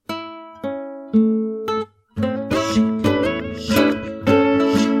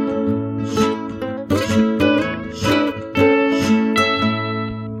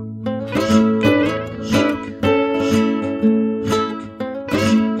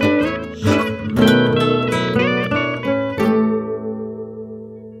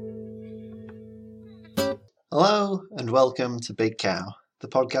welcome to Big Cow, the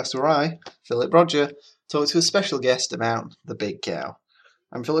podcast where I, Philip Roger, talk to a special guest about the big cow.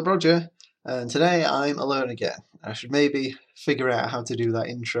 I'm Philip Roger, and today I'm alone again. I should maybe figure out how to do that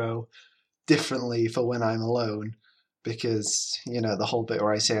intro differently for when I'm alone, because, the whole bit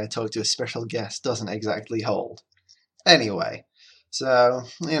where I say I talk to a special guest doesn't exactly hold. Anyway, so,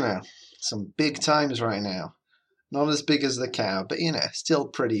 some big times right now. Not as big as the cow, but, still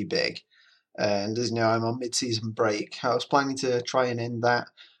pretty big. And as you know, I'm on mid-season break. I was planning to try and end that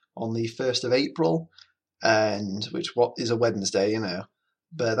on the 1st of April, which is a Wednesday,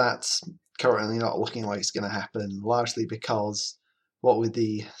 but that's currently not looking like it's going to happen, largely because what with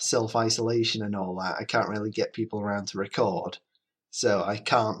the self-isolation and all that, I can't really get people around to record. So I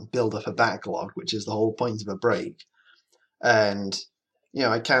can't build up a backlog, which is the whole point of a break. And,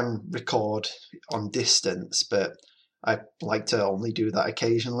 I can record on distance, but I like to only do that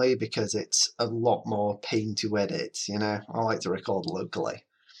occasionally because it's a lot more pain to edit, I like to record locally.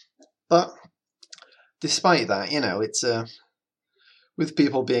 But despite that, it's with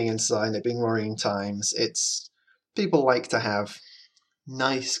people being inside, it being worrying times, people like to have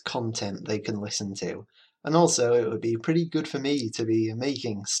nice content they can listen to. And also it would be pretty good for me to be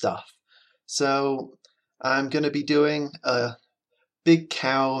making stuff. So I'm going to be doing a Big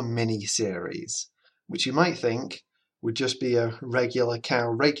Cow mini-series, which you might think would just be a regular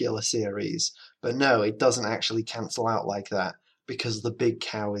series. But no, it doesn't actually cancel out like that because the big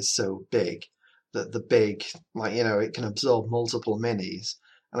cow is so big that it can absorb multiple minis.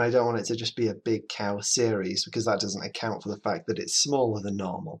 And I don't want it to just be a big cow series because that doesn't account for the fact that it's smaller than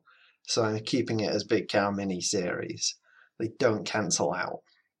normal. So I'm keeping it as Big Cow mini-series. They don't cancel out.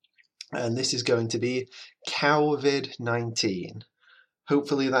 And this is going to be Cowvid-19.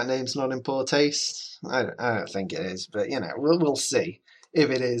 Hopefully that name's not in poor taste. I don't think it is, but we'll see. If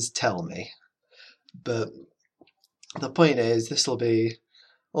it is, tell me. But the point is, this will be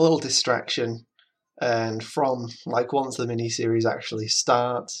a little distraction, and once the mini-series actually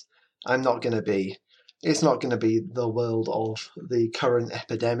starts, it's not going to be the world of the current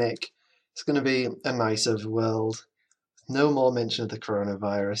epidemic. It's going to be a nicer world. No more mention of the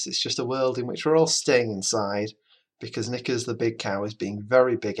coronavirus. It's just a world in which we're all staying inside, because Nickers the big cow is being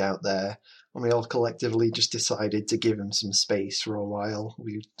very big out there, and we all collectively just decided to give him some space for a while.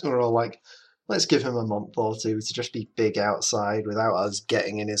 We were all like, let's give him a month or two to just be big outside without us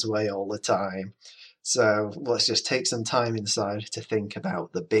getting in his way all the time. So let's just take some time inside to think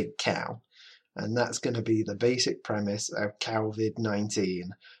about the big cow. And that's going to be the basic premise of Cowvid-19,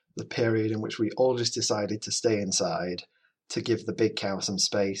 the period in which we all just decided to stay inside to give the big cow some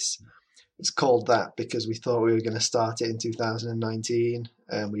space. It's called that because we thought we were going to start it in 2019,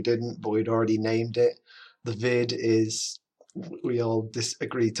 and we didn't, but we'd already named it. The vid is, we all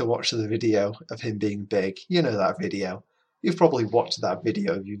agreed to watch the video of him being big. You know that video. You've probably watched that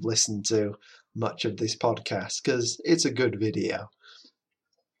video if you've listened to much of this podcast, because it's a good video.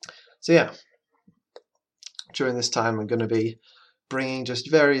 So yeah, during this time I'm going to be bringing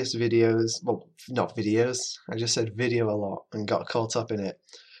just various videos, well, not videos, I just said video a lot and got caught up in it.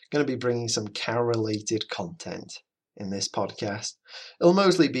 Going to be bringing some cow-related content in this podcast. It'll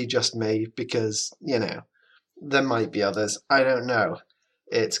mostly be just me because, there might be others. I don't know.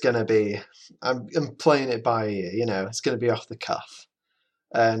 It's going to be, I'm playing it by ear, it's going to be off the cuff.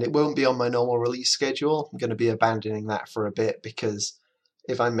 And it won't be on my normal release schedule. I'm going to be abandoning that for a bit because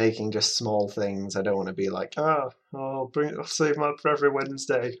if I'm making just small things, I don't want to be like, I'll save them up for every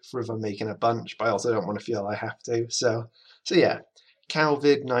Wednesday for if I'm making a bunch, but I also don't want to feel I have to. So yeah.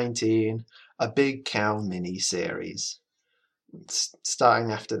 Cowvid-19, a Big Cow mini-series.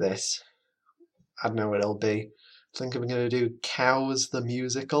 Starting after this, I don't know what it'll be. I think I'm going to do Cows the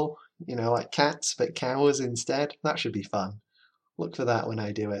Musical, like cats, but cows instead. That should be fun. Look for that when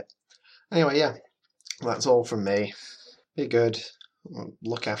I do it. Anyway, yeah, that's all from me. Be good,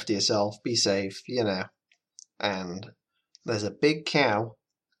 look after yourself, be safe, And there's a big cow.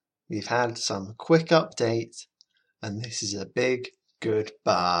 We've had some quick update, and this is a big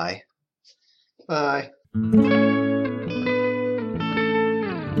goodbye. Bye.